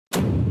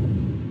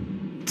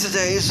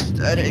today's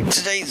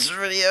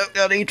video.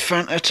 I need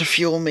Fanta to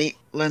fuel me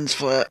lens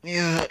flare.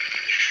 Yeah.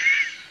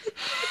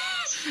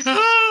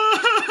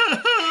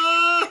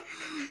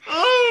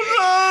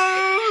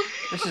 Oh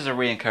no! This is a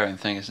reoccurring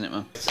thing, isn't it,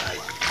 man?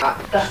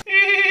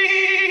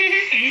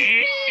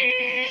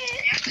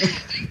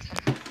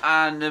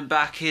 And I'm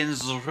back in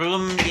the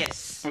room.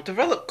 Yes. I've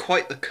developed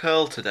quite the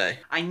curl today.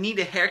 I need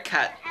a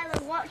haircut.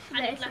 Ella, watch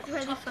this. It's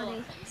really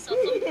funny.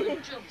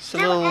 It's a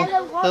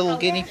little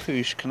guinea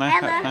poosh. Can I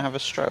have a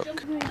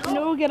stroke?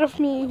 No, get off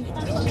me.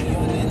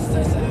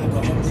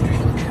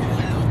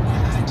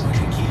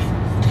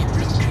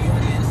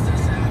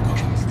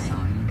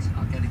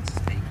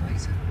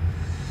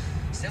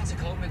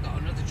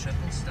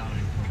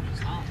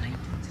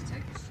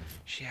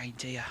 She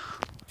idea.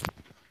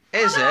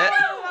 Is it?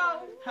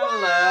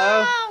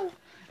 Hello.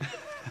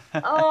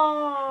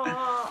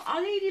 Oh,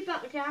 I need you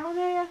back down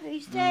here.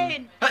 He's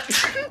staying.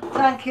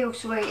 Thank you,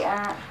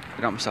 sweetheart.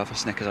 I got myself a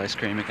Snickers ice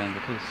cream again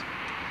because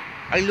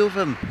I love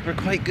them. They're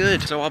quite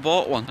good. So I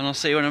bought one, and I'll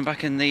see you when I'm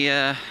back in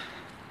the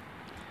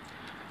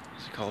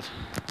what's it called?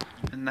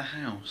 In the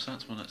house.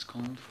 That's what it's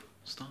called.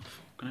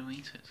 Stuff. I'm gonna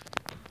eat it.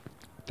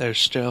 They're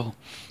still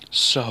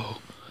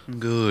so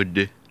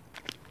good.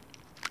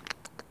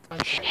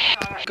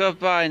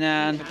 Goodbye,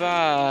 Nan.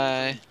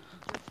 Bye.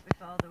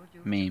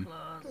 Meme.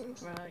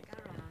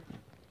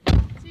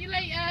 See you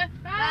later.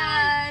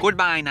 Bye.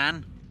 Goodbye,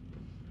 Nan.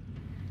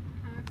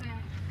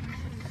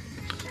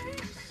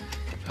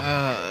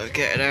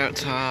 Get it out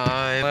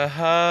time. We're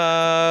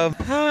home.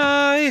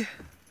 Hi.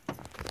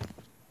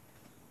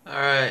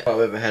 Alright. Got a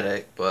bit of a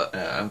headache, but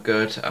I'm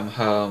good. I'm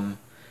home.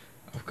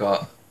 I've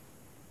got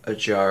a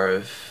jar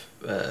of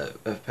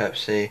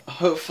Pepsi.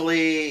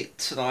 Hopefully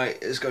tonight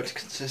is going to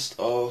consist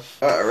of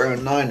at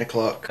around 9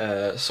 o'clock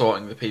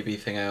sorting the PB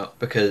thing out,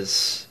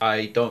 because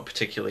I don't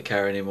particularly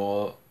care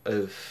anymore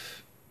of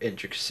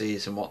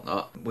intricacies and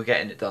whatnot. We're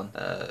getting it done.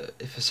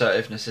 If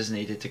assertiveness is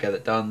needed to get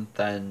it done,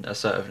 then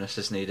assertiveness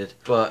is needed.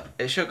 But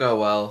it should go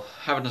well.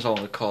 Having us all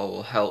on the call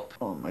will help.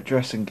 On my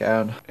dressing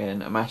gown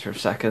in a matter of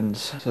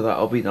seconds, so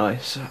that'll be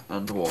nice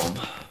and warm.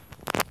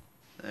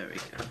 There we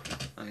go.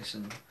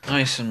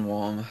 Nice and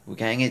warm. We're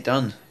getting it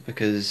done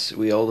because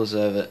we all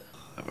deserve it.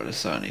 I've got a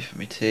Sarnie for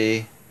me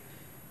tea.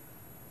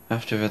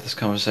 After I've had this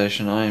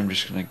conversation, I am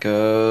just gonna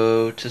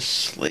go to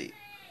sleep.